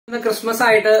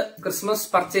Christmas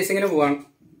പർച്ചേസിങ്ങിന്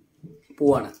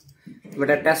പോവാണ്.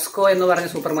 ഇവിടെ Tesco എന്ന്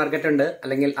പറയുന്ന സൂപ്പർ മാർക്കറ്റ് ഉണ്ട്,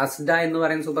 അല്ലെങ്കിൽ അസ്ഡ എന്ന്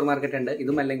പറയുന്ന സൂപ്പർ മാർക്കറ്റ് ഉണ്ട്,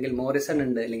 ഇതും അല്ലെങ്കിൽ മോറിസൺ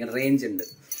ഉണ്ട്, അല്ലെങ്കിൽ റേഞ്ച് ഉണ്ട്.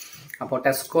 അപ്പോൾ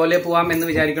ടെസ്കോയില് പോവാം എന്ന്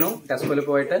വിചാരിക്കണു. ടെസ്കോയില്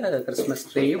പോയിട്ട് ക്രിസ്മസ്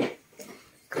ട്രീയും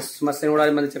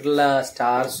ക്രിസ്മസിനോടനുബന്ധിച്ചിട്ടുള്ള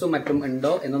സ്റ്റാർസും മറ്റും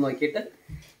ഉണ്ടോ എന്ന് നോക്കിയിട്ട്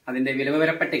അതിന്റെ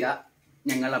വില പട്ടിക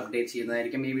ഞങ്ങൾ അപ്ഡേറ്റ്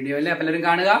ചെയ്യുന്നതായിരിക്കും ഈ വീഡിയോയിൽ. അപ്പോൾ എല്ലാവരും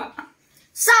കാണുക,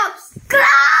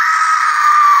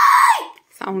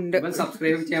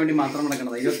 സബ്സ്ക്രൈബ് ചെയ്യാൻ വേണ്ടി മാത്രം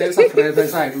നടക്കുന്നത്. 27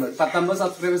 സബ്സ്ക്രൈബേഴ്സ് ആയിട്ടുള്ളത്. 19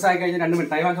 സബ്സ്ക്രൈബേഴ്സ് ആയി കഴിഞ്ഞാൽ 2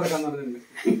 മിഠായി വാങ്ങി കൊടുക്കാൻ പറഞ്ഞിട്ടുണ്ട്.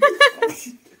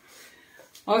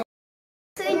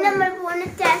 നമ്മൾ പോകുന്ന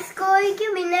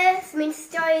ടെസ്കോയ്ക്കും പിന്നെ സ്മിത്ത്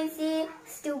സ്റ്റോഴ്സ്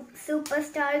സൂപ്പർ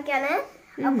സ്റ്റോറിക്കാണ്.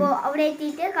 അപ്പൊ അവിടെ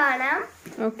എത്തിയിട്ട് കാണാം.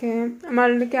 ഓക്കെ,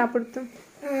 നമ്മളുടെ ക്യാപ്പ് എടുത്തു.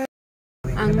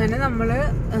 അങ്ങനെ നമ്മള്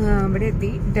ഇവിടെ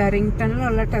എത്തി.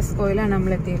 ഡറിങ്ടണിലുള്ള ടെസ്കോയിലാണ്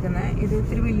നമ്മൾ എത്തിയിരിക്കുന്നത്. ഇത്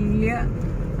ഇത്തിരി വലിയ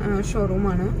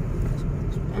ഷോറൂമാണ്.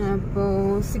 അപ്പോൾ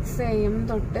 6 AM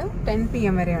തൊട്ട് 10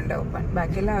 PM വരെ ഉണ്ട് ഓപ്പൺ.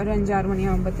 ബാക്കിയെല്ലാം ഒരു 5-6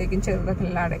 മണിയാകുമ്പോഴത്തേക്കും ചെറുതൊക്കെ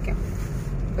എല്ലാം അടയ്ക്കും.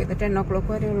 അപ്പോൾ ഇത് 10 o'clock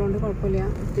വരെ ഉള്ളതുകൊണ്ട് കുഴപ്പമില്ല.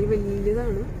 ഒത്തിരി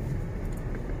വലിയതാണ്.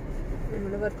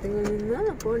 നമ്മൾ വർത്തിങ്ങിൽ നിന്ന്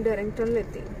അപ്പോൾ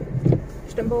ഡറിങ്ടണിലെത്തി.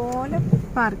 ഇഷ്ടംപോലെ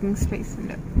പാർക്കിംഗ് സ്പേസ്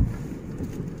ഉണ്ട്.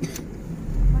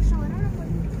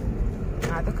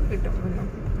 അതൊക്കെ കിട്ടും.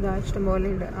 ഇതാ ഇഷ്ടംപോലെ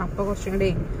ഉണ്ട്. അപ്പോൾ കുറച്ചും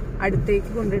കൂടെ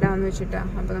അടുത്തേക്ക് കൊണ്ടിടാന്ന് വെച്ചിട്ടാ.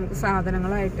 അപ്പോൾ നമുക്ക്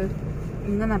സാധനങ്ങളായിട്ട്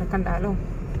ഇങ്ങ് നടക്കണ്ടല്ലോ.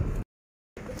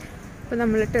 അപ്പോൾ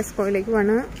നമ്മൾ ടെസ്കോയിലേക്ക്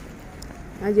വേണം.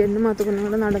 അജയനും മാത്തുക്കുന്നും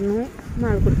കൂടെ നടന്നു.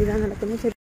 നാളെക്കുട്ടിയിലാ നടക്കുന്നു.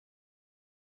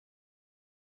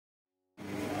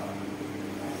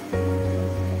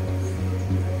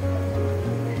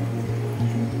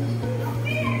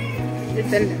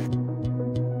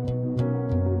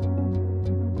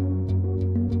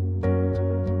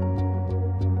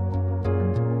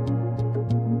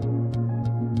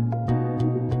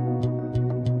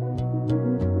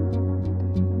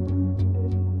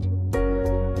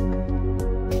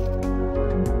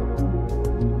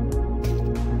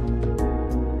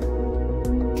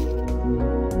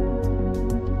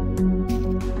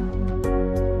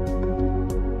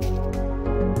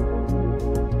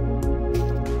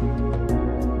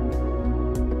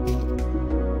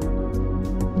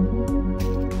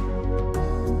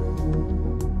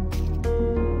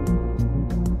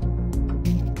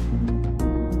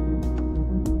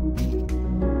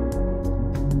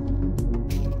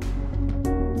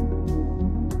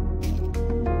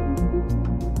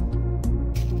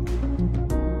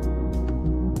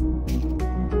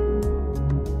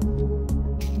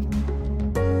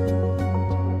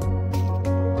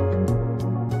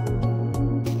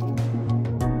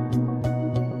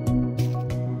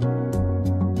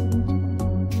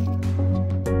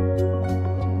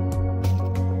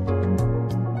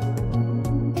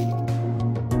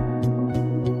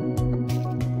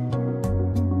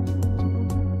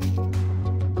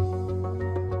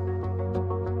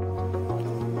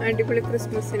 അടിപൊളി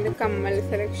ക്രിസ്മസിന്റെ കമ്മൽ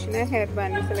സെലക്ഷന്, ഹെയർ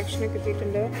ബാൻഡ് സെലക്ഷനൊക്കെ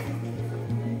എത്തിയിട്ടുണ്ട്.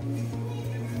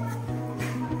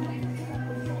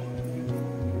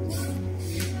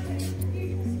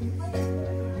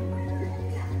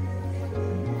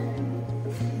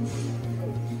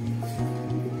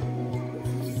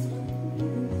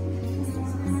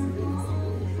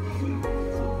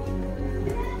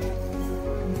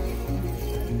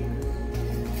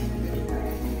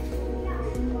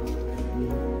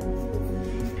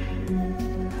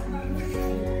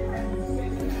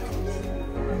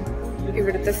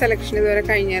 ഇവിടുത്തെ സെലക്ഷൻ ഇതുവരെ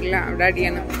കഴിഞ്ഞില്ല. അവിടെ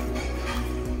അടിയാണ്.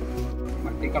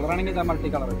 മൾട്ടി കളർ ആണെങ്കിൽ മൾട്ടി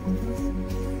കളർ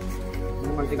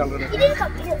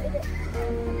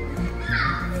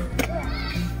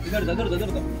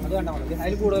ഇതെടുത്തോ അത് കണ്ടാൽ മതി.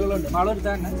 അതിൽ കൂടുതലുണ്ട്. മാളം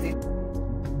എടുത്താൽ തന്നെ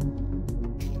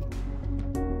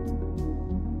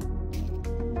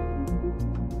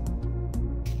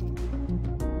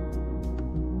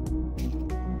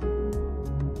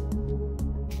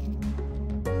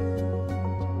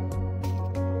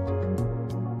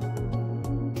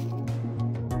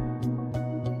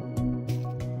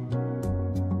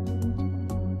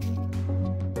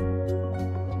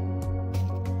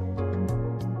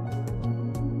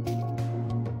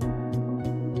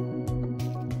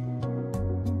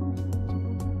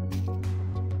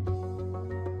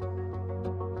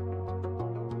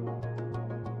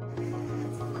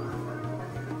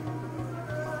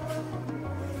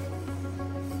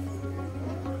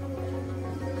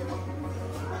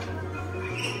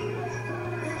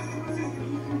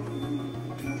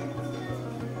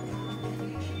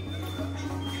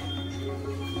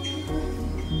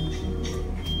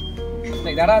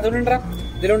ഇതാടാ അതുകൊണ്ടാ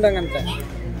ഇതിലുണ്ട്. അങ്ങനത്തെ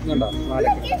ഇതുണ്ടോ?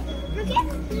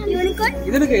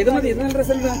 ഇതെടുക്ക. ഇത് മതി. ഇത് നല്ല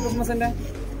ഡ്രസ് ക്രിസ്മസിന്റെ.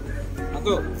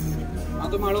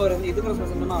 അത് മാള് പറയുന്നത് ഇത്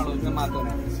ക്രിസ്മസിന്റെ മാള്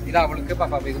മാത്തോനെ. ഇത് അവൾക്ക്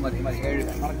പപ്പാപ്പ ഇത് മതി. 7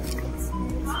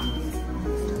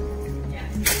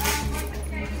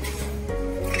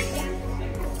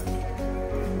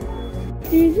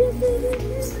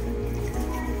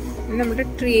 നമ്മുടെ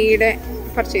ട്രീയുടെ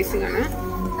പർച്ചേസിംഗ് ആണ്.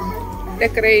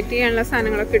 ഡെക്കറേറ്റ് ചെയ്യാനുള്ള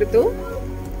സാധനങ്ങളൊക്കെ എടുത്തു.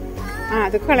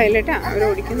 അത് കളയില്ലട്ടാ, അവർ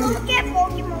ഓടിക്കുന്നു.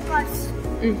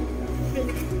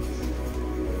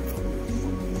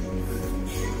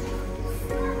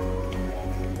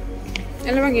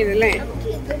 നല്ല ഭംഗിയുണ്ടല്ലേ?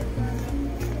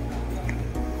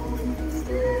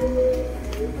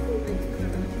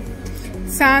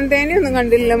 സാന്തേനെ ഒന്നും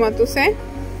കണ്ടില്ല മാത്തൂസേ.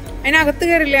 അതിനകത്ത്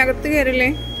കയറില്ലേ? അകത്ത് കയറില്ലേ?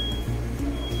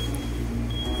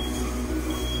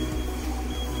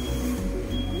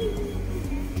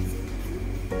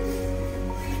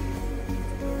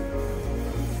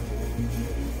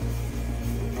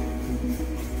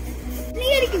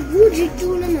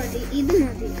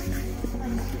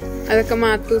 അതൊക്കെ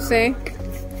മാത്തൂസേ.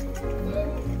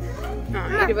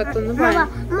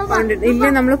 21 പൗണ്ട്. ഇല്ല,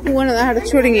 നമ്മള് പോവാണ്.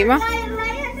 അടച്ചു തുടങ്ങി. വാ,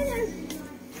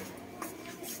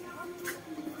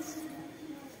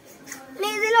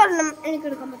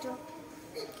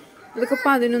 അതൊക്കെ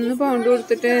 11 പൗണ്ട്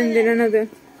കൊടുത്തിട്ട് എന്തിനാണത്?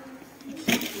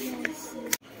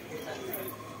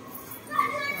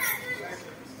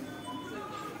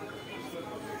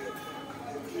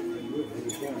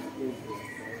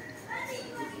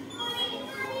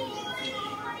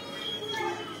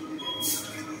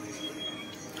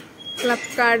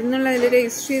 ഫ്ലിപ്കാർട്ടിൽ നിന്നുള്ളതിൽ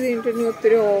രജിസ്റ്റർ ചെയ്തിട്ടുണ്ടെങ്കിൽ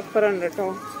ഒത്തിരി ഓഫർ ഉണ്ട് കേട്ടോ.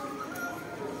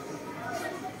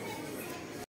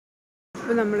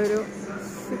 അപ്പോൾ നമ്മളൊരു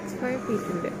 65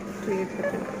 ഫീറ്റിൻ്റെ ട്രീ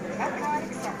എടുത്തിട്ടുണ്ട്.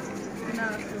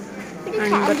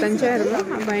 55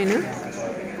 അപ്പം അതിന്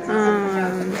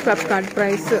ഫ്ലിപ്കാർട്ട്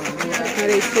പ്രൈസ്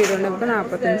രജിസ്റ്റർ ചെയ്തുകൊണ്ട് നമുക്ക്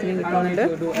 45 കിട്ടുന്നുണ്ട്.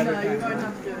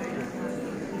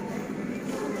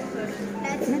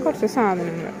 പിന്നെ കുറച്ച്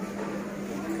സാധനങ്ങൾ.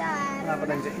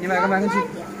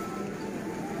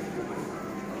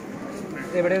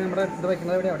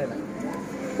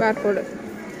 ബാർകോഡ്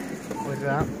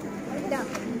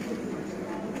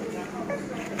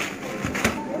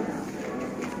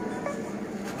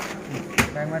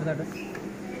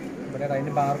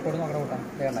അതിന്റെ ബാർകോഡ് നോക്കാൻ കൂട്ടാം.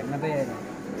 ഇങ്ങനത്തെ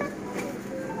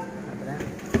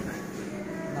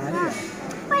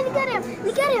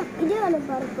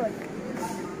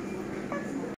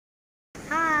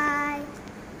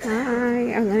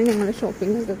അങ്ങനെ ഞങ്ങൾ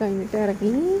ഷോപ്പിംഗ് ഒക്കെ കഴിഞ്ഞിട്ട്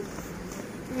ഇറങ്ങി.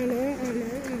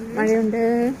 മഴയുണ്ട്.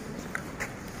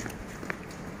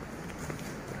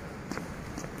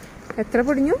 എത്ര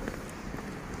പൊടിഞ്ഞു?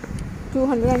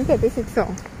 236ഓ?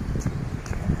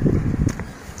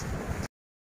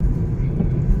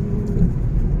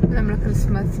 നമ്മൾ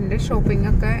ക്രിസ്മസിന്റെ ഷോപ്പിംഗ്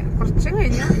ഒക്കെ കുറച്ച്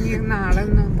കഴിഞ്ഞു. ഇനി നാളെ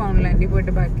ഒന്ന് പൗണ്ട്ലാൻഡിൽ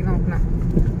പോയിട്ട് ബാക്കി നോക്കണം.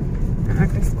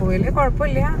 ടെസ്കോയിൽ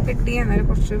കുഴപ്പമില്ല, കിട്ടി. എന്നാലും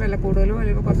കുറച്ച് വില കൂടുതൽ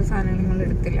പോലെ കുറച്ച് സാധനങ്ങൾ നിങ്ങൾ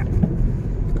എടുത്തില്ല.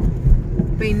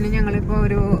 പിന്നെ ഞങ്ങളിപ്പോൾ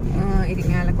ഒരു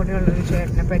ഇരിങ്ങാലക്കുടയുള്ളൊരു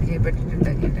ചേട്ടനെ പരിചയപ്പെട്ടിട്ടുണ്ട്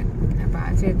ചേട്ടൻ. അപ്പോൾ ആ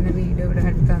ചേട്ടൻ്റെ വീഡിയോ ഇവിടെ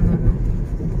അടുത്താന്ന് പറഞ്ഞു.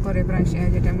 കുറേ പ്രാവശ്യം ആ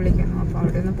ചേട്ടൻ വിളിക്കുന്നു. അപ്പോൾ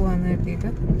അവിടെ ഒന്ന് പോകാമെന്ന് കരുതിയിട്ട്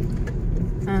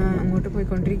അങ്ങോട്ട്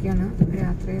പോയിക്കൊണ്ടിരിക്കുകയാണ്.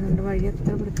 യാത്ര ചെയ്യുന്നുണ്ട്. വഴി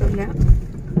എത്താൻ പിടുത്തമില്ല.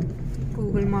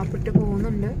 ഗൂഗിൾ മാപ്പിട്ട്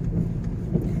പോകുന്നുണ്ട്.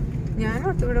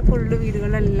 ഞാനോർത്ത് ഇവിടെ ഫുള്ള്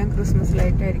വീടുകളെല്ലാം ക്രിസ്മസ്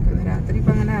ലൈറ്റായിരിക്കും. രാത്രി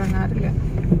ഇപ്പം അങ്ങനെ ഇറങ്ങാറില്ല.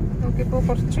 നോക്കിയപ്പോൾ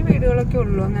കുറച്ച് വീടുകളൊക്കെ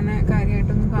ഉള്ളൂ. അങ്ങനെ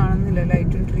കാര്യമായിട്ടൊന്നും കാണുന്നില്ല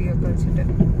ലൈറ്റും ട്രീ ഒക്കെ വെച്ചിട്ട്.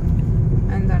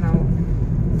 എന്താണാവോ?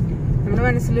 നമ്മുടെ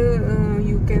മനസ്സിൽ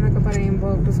UK എന്നൊക്കെ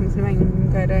പറയുമ്പോൾ ക്രിസ്മസിന്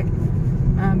ഭയങ്കര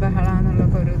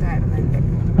ബഹളാന്നുള്ളൊക്കെ ഒരു ഇതായിരുന്നു എൻ്റെ.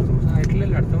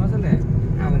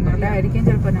 അതുകൊണ്ടായിരിക്കും,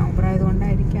 ചിലപ്പോൾ നവംബർ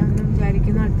ആയതുകൊണ്ടായിരിക്കാം എന്ന്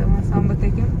വിചാരിക്കുന്നു. അടുത്ത മാസം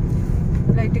ആകുമ്പോഴത്തേക്കും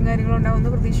ലൈറ്റും കാര്യങ്ങളും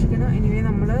ഉണ്ടാവുമെന്ന് പ്രതീക്ഷിക്കുന്നു. എനിവേ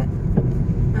നമ്മൾ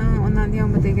 1-ാം തീയതി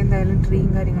ആകുമ്പോഴത്തേക്കും എന്തായാലും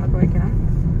ട്രീയും കാര്യങ്ങളൊക്കെ വെക്കണം.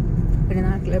 പിന്നെ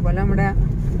നാട്ടിലെ പോലെ നമ്മുടെ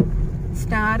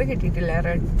സ്റ്റാർ കിട്ടിയിട്ടില്ല,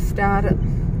 റെഡ് സ്റ്റാർ.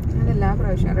 അതെല്ലാ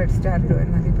പ്രാവശ്യം റെഡ് സ്റ്റാർ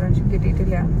വരുന്നത്. ഈ പ്രാവശ്യം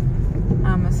കിട്ടിയിട്ടില്ല.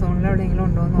 ആമസോണിൽ എവിടെയെങ്കിലും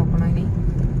ഉണ്ടോ എന്ന് നോക്കണം ഇനി.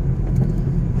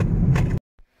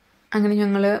 അങ്ങനെ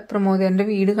ഞങ്ങൾ പ്രമോദന്റെ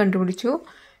വീട് കണ്ടുപിടിച്ചു.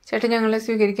 ചേട്ടൻ ഞങ്ങളെ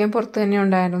സ്വീകരിക്കാൻ പുറത്ത് തന്നെ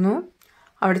ഉണ്ടായിരുന്നു.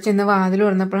 അവിടെ ചെന്ന് വാതിൽ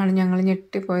തുറന്നപ്പോഴാണ് ഞങ്ങൾ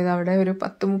ഞെട്ടിപ്പോയത്. അവിടെ ഒരു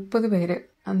 10-30 പേര്.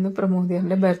 അന്ന്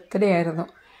പ്രമോദിയൻ്റെ ബർത്ത്ഡേ ആയിരുന്നു.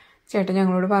 ചേട്ടൻ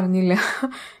ഞങ്ങളോട് പറഞ്ഞില്ല.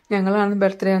 ഞങ്ങളാണ്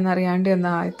ബർത്ത്ഡേ എന്ന് അറിയാണ്ട് എന്ന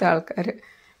ആദ്യത്തെ ആൾക്കാർ.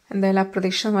 എന്തായാലും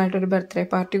അപ്രതീക്ഷിതമായിട്ടൊരു ബർത്ത്ഡേ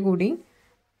പാർട്ടി കൂടി.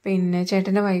 പിന്നെ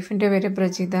ചേട്ടൻ്റെ വൈഫിൻ്റെ പേര്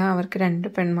പ്രജിത. അവർക്ക് 2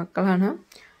 പെൺമക്കളാണ്.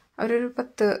 അവരൊരു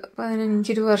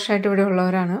 10-15-20 വർഷമായിട്ട് ഇവിടെ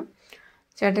ഉള്ളവരാണ്.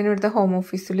 ചേട്ടൻ ഇവിടുത്തെ ഹോം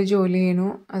ഓഫീസിൽ ജോലി ചെയ്യുന്നു.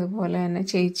 അതുപോലെ തന്നെ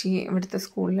ചേച്ചി ഇവിടുത്തെ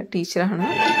സ്കൂളിലെ ടീച്ചറാണ്.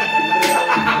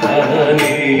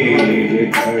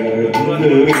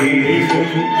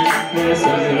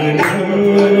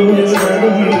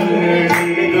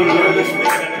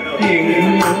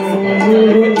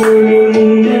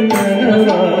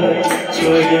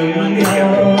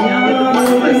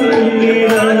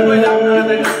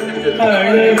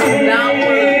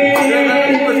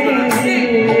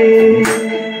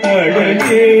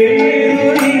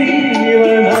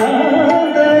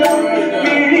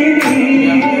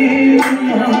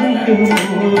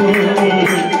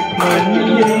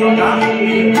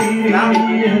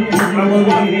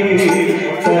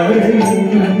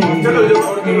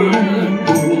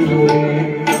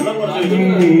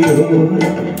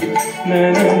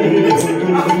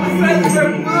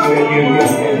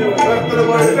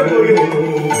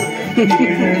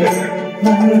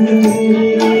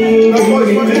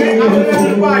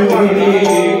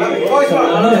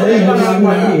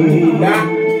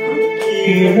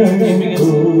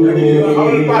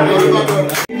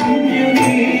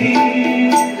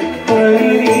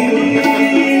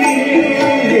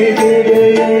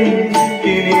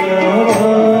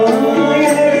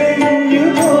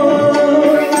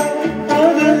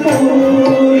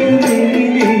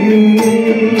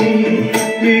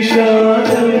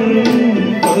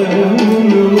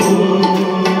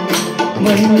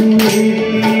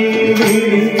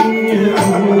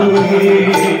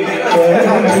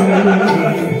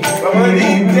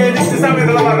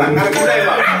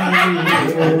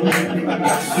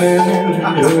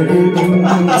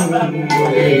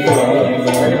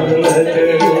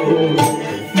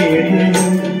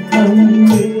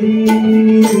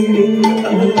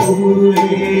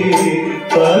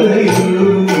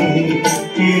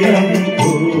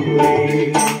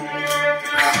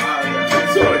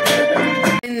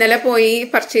 ഇന്നലെ പോയി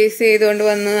പർച്ചേസ് ചെയ്തുകൊണ്ട്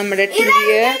വന്ന് നമ്മുടെ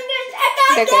ടിവിയെ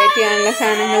ഡെക്കറേറ്റ് ചെയ്യാനുള്ള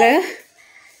സാധനങ്ങള്.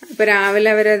 അപ്പൊ രാവിലെ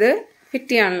അവരത്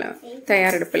ഫിറ്റ് ചെയ്യാനുള്ള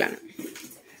തയ്യാറെടുപ്പിലാണ്.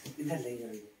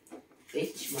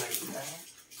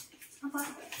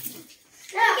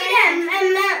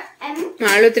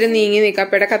 ആളൊത്തിരി നീങ്ങി നിൽക്കാം.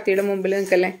 അപ്പയുടെ കത്തിയുടെ മുമ്പിൽ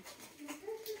നിൽക്കല്ലേ.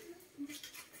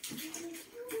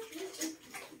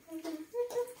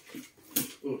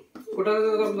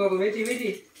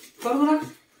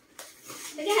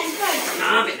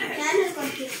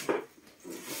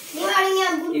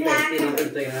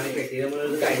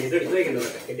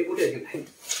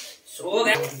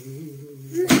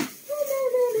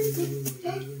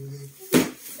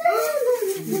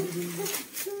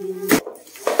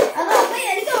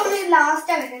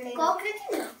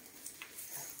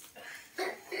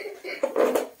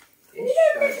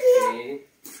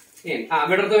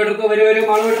 വിടർത്തോ വരും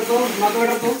മാള് വിടർത്തോ മാക്ക്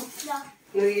വിടർത്തോ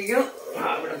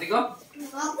വിടർത്തിക്കോ.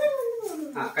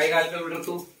 കൈകാലത്ത്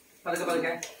വിടർത്തു പതുക്കെ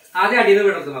പതുക്കെ. ആദ്യം അടിയത്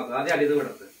വിടർത്ത് മാക്കോ. ആദ്യം അടിയത്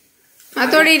വിടർത്ത്.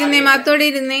 മാത്തോടെ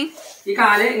ഇരുന്നേ. ഈ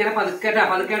കാല് ഇങ്ങനെ പതുക്കേട്ടോ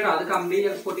പതുക്കേട്ടോ. അത് കമ്പി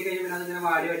പൊട്ടി കഴിഞ്ഞാൽ പിന്നെ അതിങ്ങനെ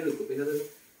വാടി വാടി നിൽക്കും. പിന്നെ അത്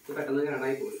പെട്ടെന്ന്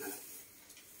കേടായി പോകും.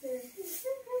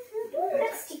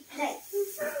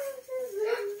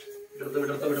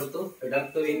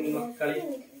 വിടർത്തു മക്കളി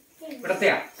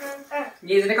വിടർത്തിയാ.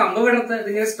 ഇനി ഇതിന്റെ കമ്പ് വിടർത്ത്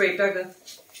ഇതിങ്ങനെ സ്ട്രൈറ്റ് ആക്ക്.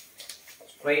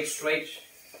 സ്ട്രൈറ്റ്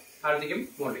താഴ്ത്തിക്കും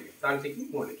മുകളിലേക്കും താഴ്ത്തിക്കും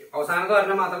മുകളിലേക്കും. അവസാനത്തെ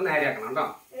ഒരെണ്ണം മാത്രം നേരെയാക്കണം കേട്ടോ.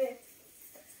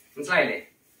 മനസ്സിലായില്ലേ?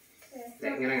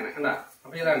 ഇങ്ങനെ ഇങ്ങനെ കണ്ടാ.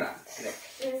 അപ്പൊ ഇതാണ്ട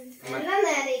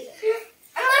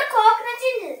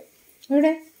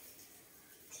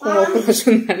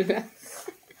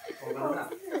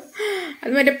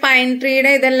അത് മറ്റേ പൈൻ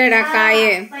ട്രീയുടെ ഇതല്ലേടാ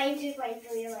കായേ.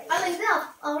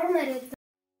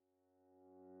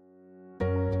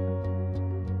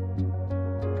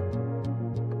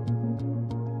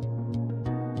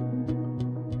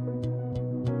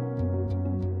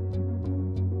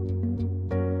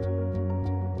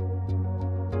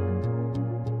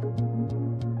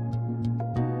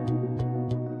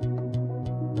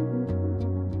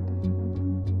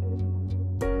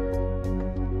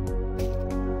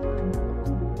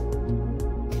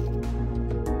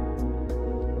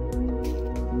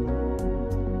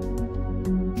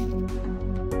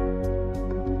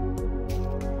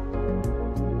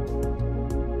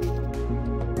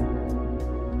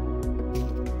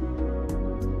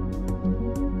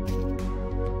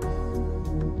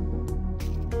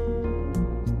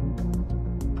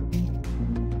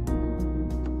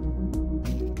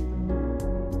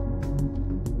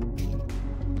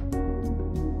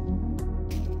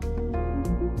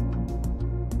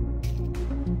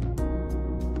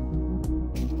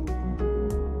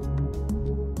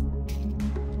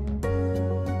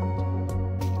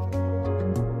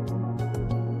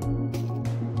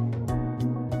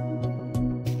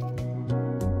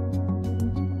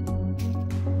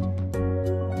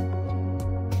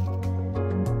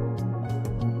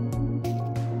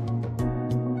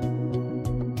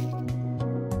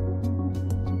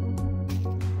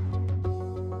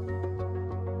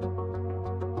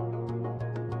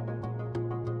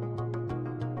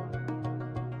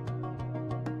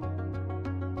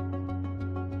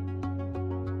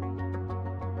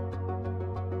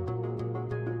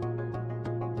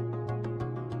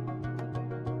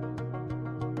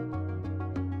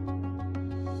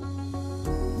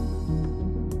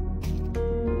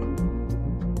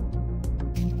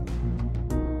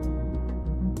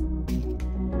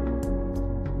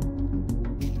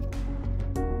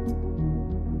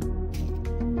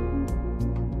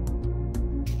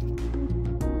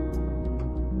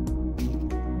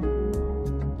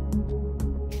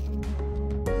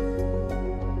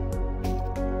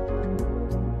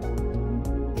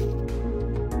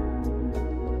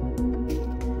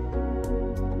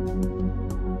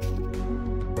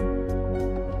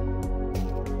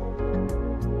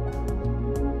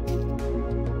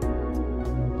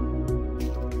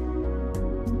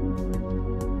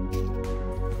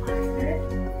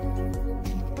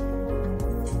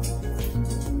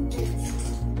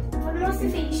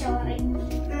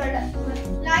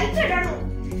 ലൈറ്റ് ഇടണോ?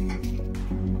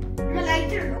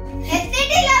 ലൈറ്റ് ഇടണോ?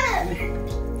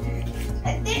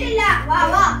 എത്തിയിട്ടില്ല. വാ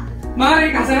വാ.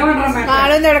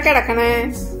 ആളും ഇവിടെ കിടക്കണേ.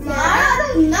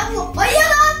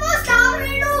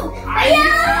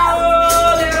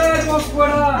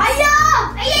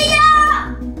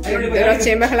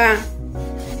 ഒച്ചയും ബഹള.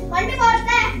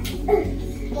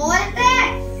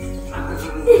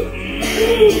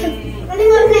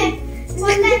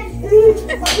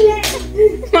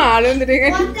 ആളും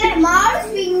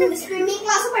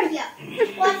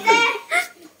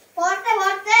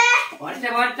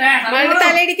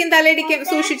തലയിടിക്കും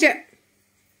സൂക്ഷിച്ച്.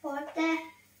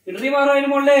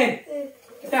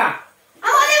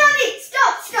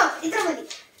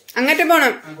 അങ്ങോട്ട്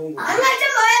പോണം.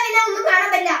 ഒന്നും കാണാൻ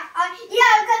പറ്റില്ല. ഈ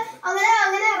ആൾക്ക്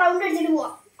അങ്ങനെ റൗണ്ട് അടിച്ചിട്ട്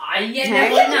പോവാം.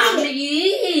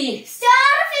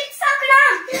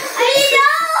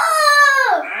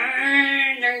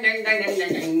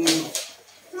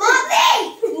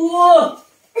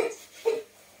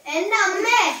 എന്റെ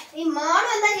അമ്മേ, ഈ മാളും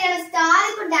എന്താ ചെയ്യണം? സ്റ്റാർ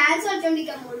ഇപ്പൊ ഡാൻസ്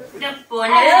കളിച്ചോണ്ടിരിക്കാൻ പോകുന്നു.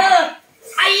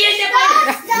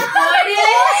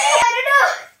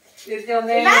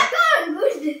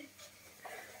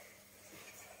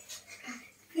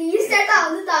 പ്ലീസ് ചേട്ടാ,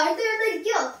 ഒന്ന് താഴ്ത്തു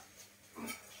വന്നിരിക്കോ?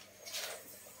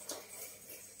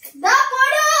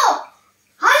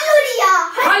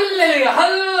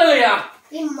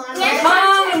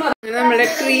 നമ്മുടെ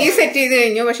ട്രീ സെറ്റ് ചെയ്ത്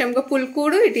കഴിഞ്ഞു. പക്ഷെ നമുക്ക്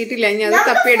പുൽക്കൂട് കിട്ടിയിട്ടില്ല. ഇനി അത്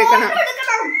തപ്പിയെടുക്കണം.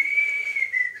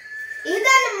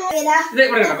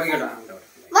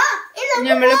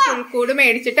 നമ്മള് പുൽക്കൂട്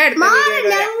മേടിച്ചിട്ട് അടുത്ത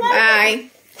വീഡിയോ. ബൈ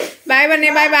ബൈ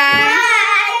പറഞ്ഞേ. Bye bye.